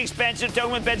incredibly expensive.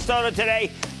 Talking with Ben Stoto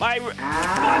today,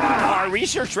 our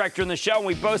research director in the show, and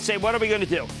we both say, what are we going to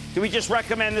do? Do we just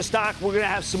recommend the stock? We're going to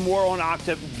have some more on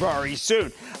Okta very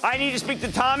soon. I need to speak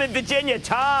to Tom in Virginia.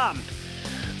 Tom.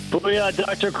 Booyah,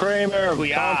 Dr. Kramer.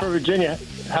 Booyah. Tom from Virginia.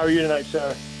 How are you tonight,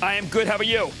 sir? I am good. How are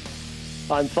you?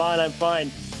 I'm fine.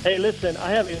 Hey, listen, I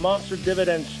have a monster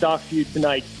dividend stock for you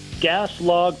tonight. Gas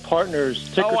Log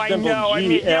Partners, ticker symbol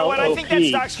GLOP. I think that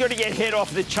stock's going to get hit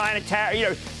off the China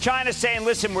tariff. China's saying,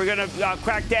 listen, we're going to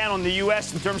crack down on the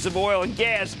U.S. in terms of oil and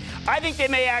gas. I think they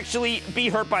may actually be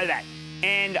hurt by that.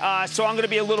 And so I'm going to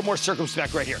be a little more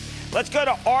circumspect right here. Let's go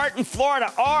to Art in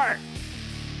Florida. Art.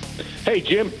 Hey,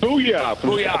 Jim. Booyah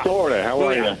from South Florida. How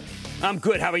are you? I'm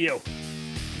good. How are you?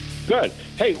 Good.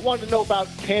 Hey, wanted to know about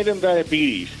Tandem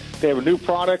Diabetes. They have a new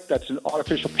product that's an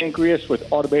artificial pancreas with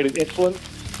automated insulin,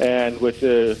 and with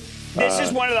the this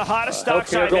is one of the hottest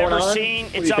stocks I've ever seen.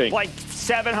 It's up like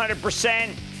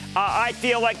 700%. I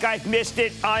feel like I've missed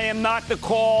it. I am not the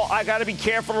call. I got to be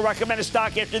careful to recommend a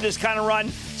stock after this kind of run,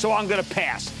 so I'm going to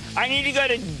pass. I need to go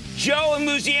to Joe in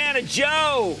Louisiana.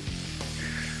 Joe.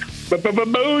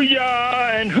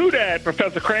 Booyah! And who dat,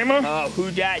 Professor Kramer? Oh, who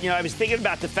dat? I was thinking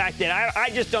about the fact that I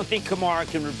just don't think Kamara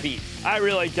can repeat. I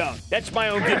really don't. That's my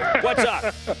own view. What's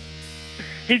up?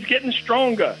 He's getting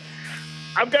stronger.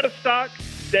 I've got a stock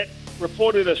that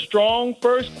reported a strong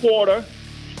first quarter,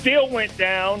 still went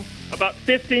down about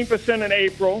 15% in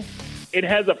April. It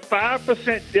has a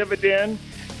 5% dividend,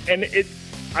 and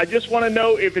I just want to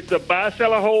know if it's a buy,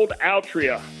 sell, or hold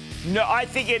Altria. No, I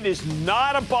think it is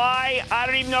not a buy. I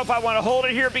don't even know if I want to hold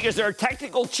it here because there are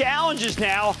technical challenges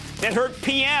now that hurt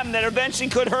PM that eventually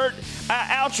could hurt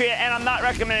Altria, and I'm not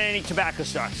recommending any tobacco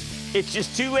stocks. It's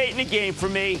just too late in the game for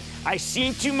me. I've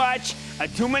seen too much,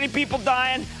 too many people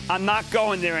dying. I'm not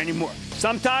going there anymore.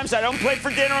 Sometimes I don't play for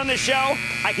dinner on the show.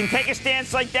 I can take a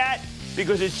stance like that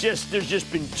because there's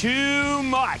just been too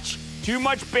much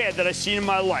bad that I've seen in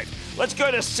my life. Let's go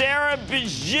to Sarah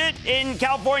Bijit in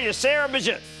California. Sarah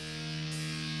Bijit.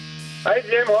 Hi,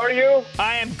 Jim. How are you?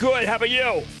 I am good. How about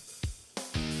you?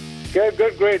 Good,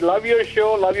 great. Love your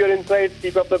show. Love your insights.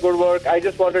 Keep up the good work. I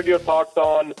just wanted your thoughts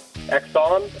on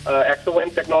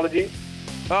Exxon Technology.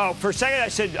 Oh, for a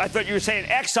second I thought you were saying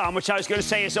Exxon, which I was going to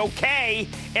say is okay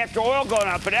after oil going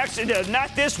up, but Exxon,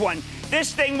 not this one.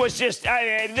 This thing was just,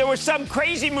 there was some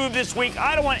crazy move this week.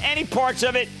 I don't want any parts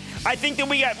of it. I think that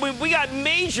we got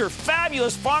major,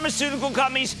 fabulous pharmaceutical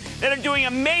companies that are doing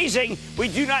amazing. We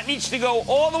do not need to go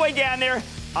all the way down there.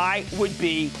 I would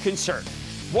be concerned.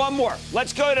 One more.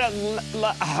 Let's go to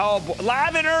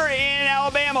Lavender in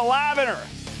Alabama. Lavender.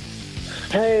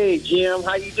 Hey, Jim,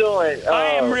 how you doing?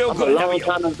 I am real good. I'm a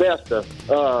long-time investor.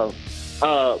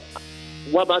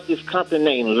 What about this company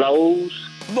named Lowe's?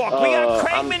 Look, we got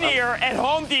Cramer here at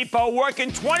Home Depot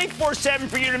working 24/7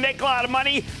 for you to make a lot of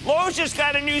money. Lowe's just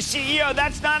got a new CEO.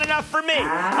 That's not enough for me.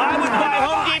 I would buy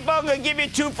Home Depot. I'm going to give you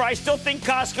two for. I still think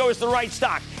Costco is the right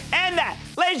stock. And that,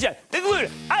 ladies and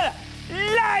gentlemen,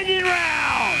 the Lightning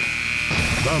Round.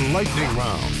 The Lightning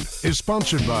Round is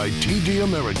sponsored by TD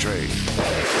Ameritrade.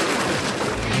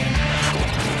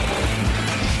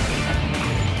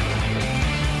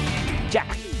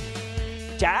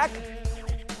 Jack,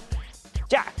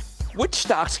 which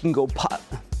stocks can go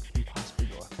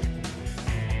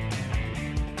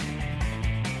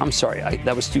I'm sorry,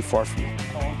 that was too far for me.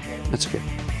 That's okay.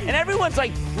 And everyone's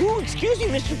like, ooh, excuse me,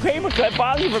 Mr. Cramer, could I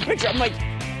bother you for a picture? I'm like,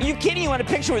 are you kidding? You want a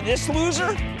picture with this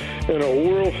loser? And a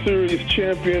World Series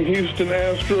champion, Houston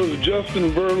Astros,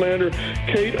 Justin Verlander,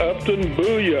 Kate Upton,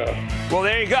 booyah. Well,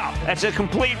 there you go. That's a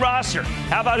complete roster.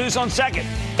 How about who's on second?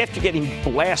 After getting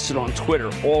blasted on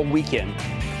Twitter all weekend,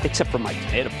 except for my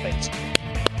tomato plates.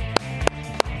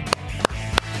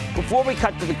 Before we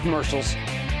cut to the commercials,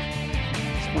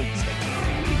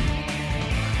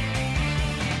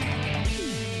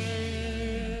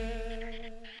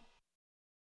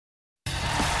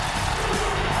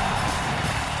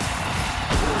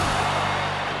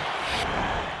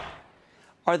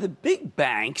 are the big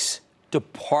banks,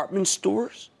 department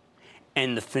stores,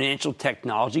 and the financial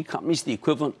technology companies the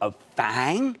equivalent of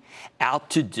FANG out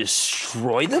to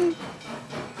destroy them?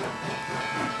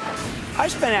 I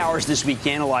spent hours this week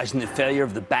analyzing the failure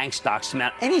of the bank stocks to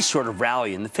mount any sort of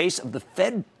rally in the face of the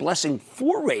Fed blessing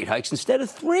 4 rate hikes instead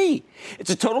of 3. It's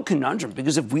a total conundrum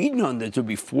because if we'd known that there would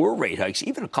be 4 rate hikes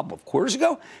even a couple of quarters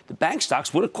ago, the bank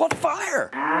stocks would have caught fire.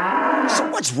 So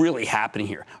what's really happening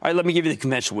here? All right, let me give you the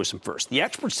conventional wisdom first. The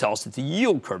experts tell us that the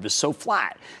yield curve is so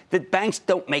flat that banks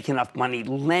don't make enough money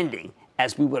lending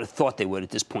as we would have thought they would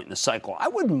at this point in the cycle. I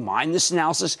wouldn't mind this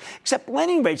analysis, except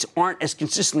lending rates aren't as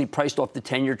consistently priced off the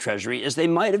 10-year Treasury as they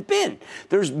might have been.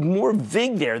 There's more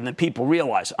VIG there than people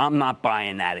realize. I'm not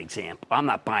buying that example. I'm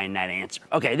not buying that answer.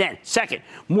 Okay, then, second,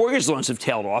 mortgage loans have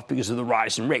tailed off because of the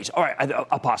rise in rates. All right,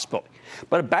 a possibility.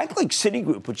 But a bank like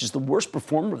Citigroup, which is the worst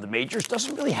performer of the majors,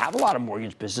 doesn't really have a lot of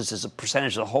mortgage business as a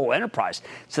percentage of the whole enterprise.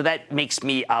 So that makes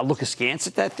me look askance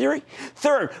at that theory.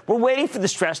 Third, we're waiting for the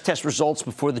stress test results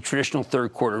before the traditional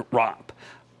third quarter romp.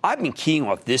 I've been keying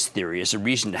off this theory as a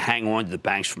reason to hang on to the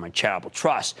banks for my charitable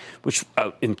trust, which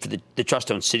for the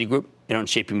trust owns Citigroup, it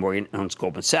owns JP Morgan, it owns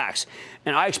Goldman Sachs.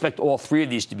 And I expect all three of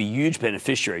these to be huge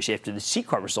beneficiaries after the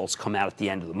CCAR results come out at the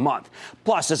end of the month.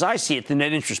 Plus, as I see it, the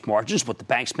net interest margins, what the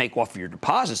banks make off of your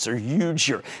deposits, are huge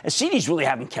here. As CDs really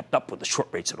haven't kept up with the short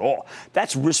rates at all.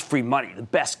 That's risk-free money, the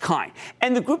best kind.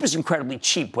 And the group is incredibly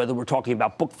cheap, whether we're talking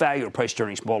about book value or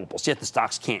price-to-earnings multiples, yet the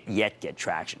stocks can't yet get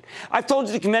traction. I've told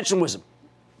you the conventional wisdom.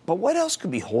 But what else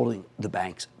could be holding the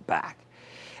banks back?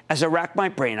 As I rack my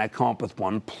brain, I come up with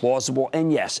one plausible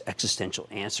and, yes, existential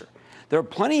answer. There are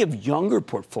plenty of younger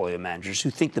portfolio managers who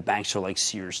think the banks are like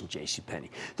Sears and JCPenney.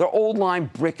 They're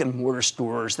old-line brick-and-mortar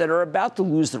stores that are about to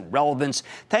lose their relevance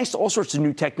thanks to all sorts of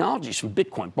new technologies from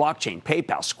Bitcoin, blockchain,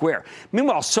 PayPal, Square.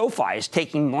 Meanwhile, SoFi is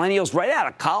taking millennials right out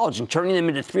of college and turning them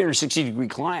into 360-degree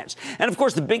clients. And, of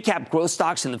course, the big-cap growth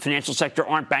stocks in the financial sector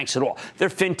aren't banks at all. They're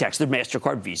fintechs. They're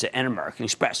MasterCard, Visa, and American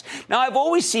Express. Now, I've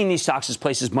always seen these stocks as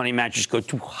places money managers go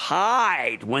to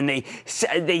hide when they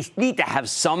need to have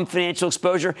some financial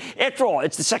exposure. After all,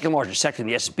 it's the second largest sector in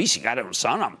the S&P, so you got to own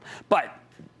some of them. But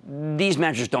these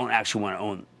managers don't actually want to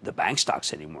own the bank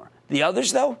stocks anymore. The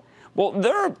others, though, well,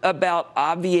 they're about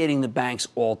obviating the banks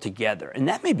altogether, and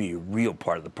that may be a real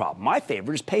part of the problem. My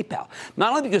favorite is PayPal, not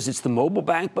only because it's the mobile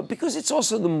bank, but because it's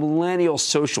also the millennial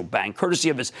social bank, courtesy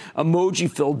of its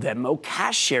emoji-filled Venmo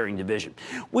cash-sharing division.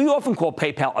 We often call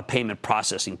PayPal a payment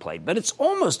processing play, but it's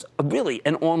almost really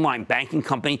an online banking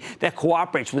company that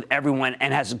cooperates with everyone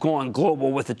and has gone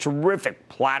global with a terrific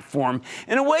platform.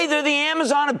 In a way, they're the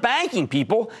Amazon of banking,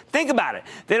 people. Think about it.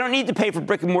 They don't need to pay for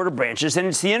brick-and-mortar branches, and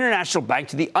it's the international bank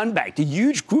to the unbanked. A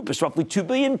huge group of roughly 2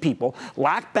 billion people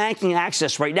lack banking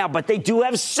access right now, but they do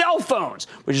have cell phones,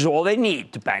 which is all they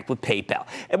need to bank with PayPal.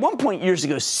 At one point years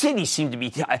ago, Citi seemed to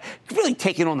be really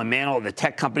taking on the mantle of the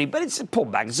tech company, but it's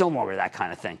pulled back. It's no longer that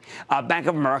kind of thing. Bank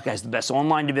of America has the best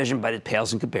online division, but it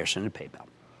pales in comparison to PayPal.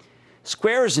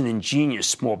 Square is an ingenious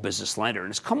small business lender and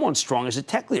has come on strong as a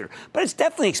tech leader, but it's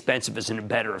definitely expensive as an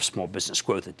embedder of small business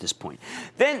growth at this point.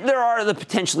 Then there are the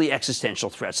potentially existential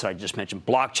threats that I just mentioned.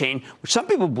 Blockchain, which some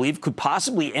people believe could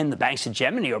possibly end the bank's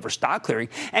hegemony over stock clearing,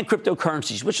 and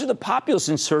cryptocurrencies, which are the populist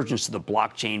insurgents of the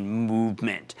blockchain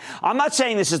movement. I'm not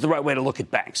saying this is the right way to look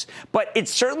at banks, but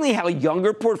it's certainly how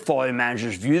younger portfolio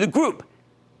managers view the group.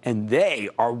 And they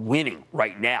are winning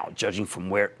right now, judging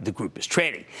from where the group is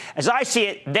trading. As I see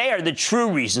it, they are the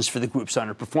true reasons for the group's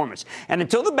underperformance. And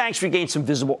until the banks regain some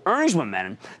visible earnings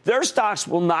momentum, their stocks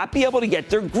will not be able to get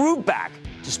their groove back,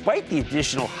 despite the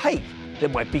additional hype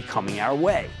that might be coming our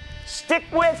way. Stick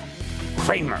with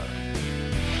Cramer.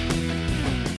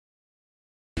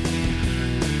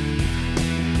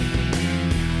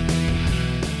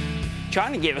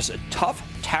 China gave us a tough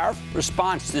tariff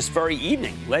response this very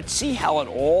evening. Let's see how it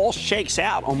all shakes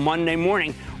out on Monday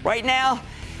morning. Right now,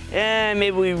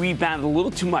 maybe we rebounded a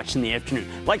little too much in the afternoon.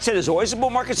 Like I said, there's always a bull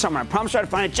market somewhere. I promise I'll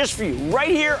find it just for you right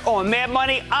here on Mad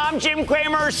Money. I'm Jim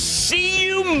Cramer. See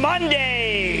you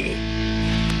Monday.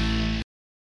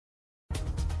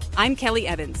 I'm Kelly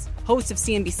Evans, host of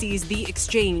CNBC's The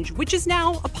Exchange, which is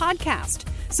now a podcast.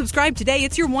 Subscribe today.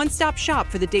 It's your one-stop shop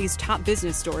for the day's top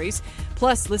business stories.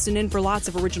 Plus, listen in for lots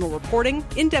of original reporting,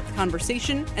 in-depth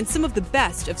conversation, and some of the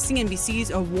best of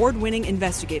CNBC's award-winning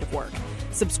investigative work.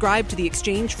 Subscribe to The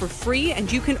Exchange for free,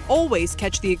 and you can always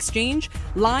catch The Exchange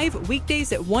live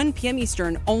weekdays at 1 p.m.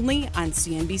 Eastern only on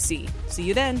CNBC. See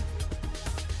you then.